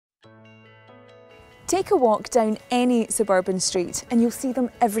Take a walk down any suburban street and you'll see them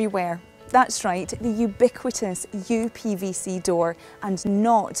everywhere. That's right, the ubiquitous UPVC door, and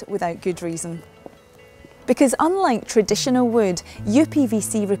not without good reason. Because unlike traditional wood,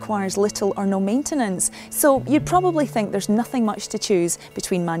 UPVC requires little or no maintenance, so you'd probably think there's nothing much to choose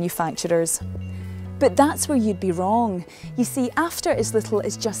between manufacturers. But that's where you'd be wrong. You see, after as little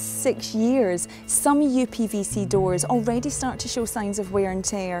as just 6 years, some UPVC doors already start to show signs of wear and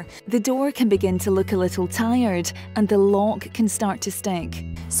tear. The door can begin to look a little tired and the lock can start to stick.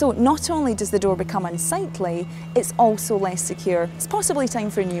 So not only does the door become unsightly, it's also less secure. It's possibly time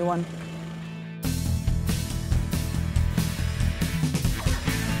for a new one.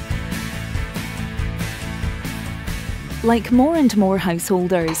 Like more and more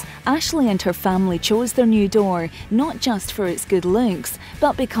householders, Ashley and her family chose their new door not just for its good looks,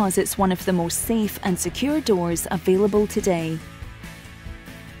 but because it's one of the most safe and secure doors available today.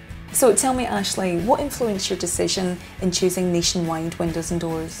 So tell me, Ashley, what influenced your decision in choosing Nationwide windows and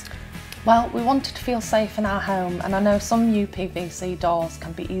doors? Well, we wanted to feel safe in our home, and I know some UPVC doors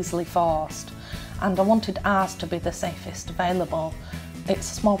can be easily forced, and I wanted ours to be the safest available.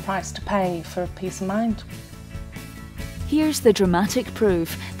 It's a small price to pay for peace of mind. Here's the dramatic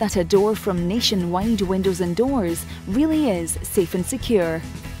proof that a door from Nationwide Windows and Doors really is safe and secure.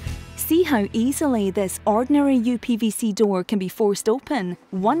 See how easily this ordinary UPVC door can be forced open.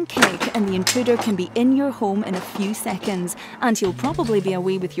 One kick and the intruder can be in your home in a few seconds, and you'll probably be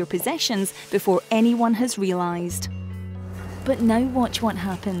away with your possessions before anyone has realised. But now watch what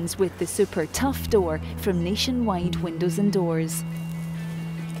happens with the super tough door from Nationwide Windows and Doors.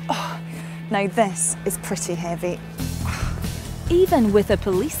 Oh, now this is pretty heavy. Even with a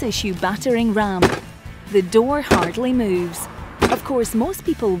police issue battering ram, the door hardly moves. Of course, most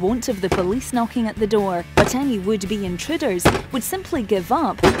people won't have the police knocking at the door, but any would-be intruders would simply give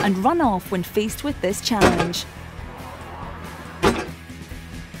up and run off when faced with this challenge.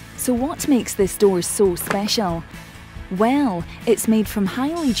 So what makes this door so special? Well, it's made from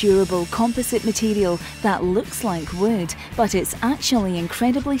highly durable composite material that looks like wood, but it's actually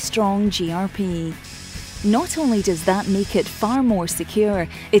incredibly strong GRP. Not only does that make it far more secure,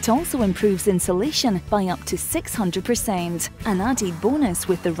 it also improves insulation by up to 600%, an added bonus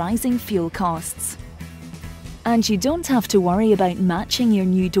with the rising fuel costs. And you don't have to worry about matching your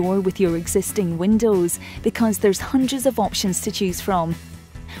new door with your existing windows, because there's hundreds of options to choose from,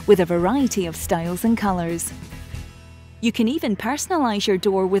 with a variety of styles and colours. You can even personalise your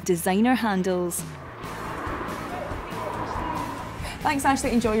door with designer handles. Thanks, Ashley.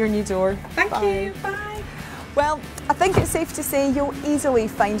 Enjoy your new door. Thank you. Bye. Well, I think it's safe to say you'll easily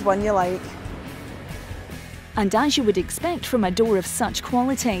find one you like. And as you would expect from a door of such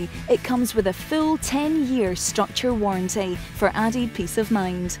quality, it comes with a full 10-year structure warranty for added peace of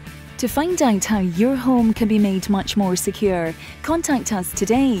mind. To find out how your home can be made much more secure, contact us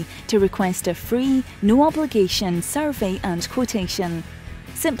today to request a free, no-obligation survey and quotation.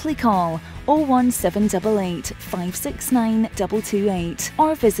 Simply call 01788 569 228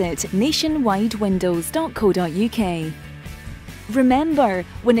 or visit nationwidewindows.co.uk. Remember,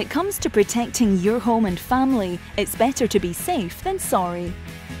 when it comes to protecting your home and family, it's better to be safe than sorry.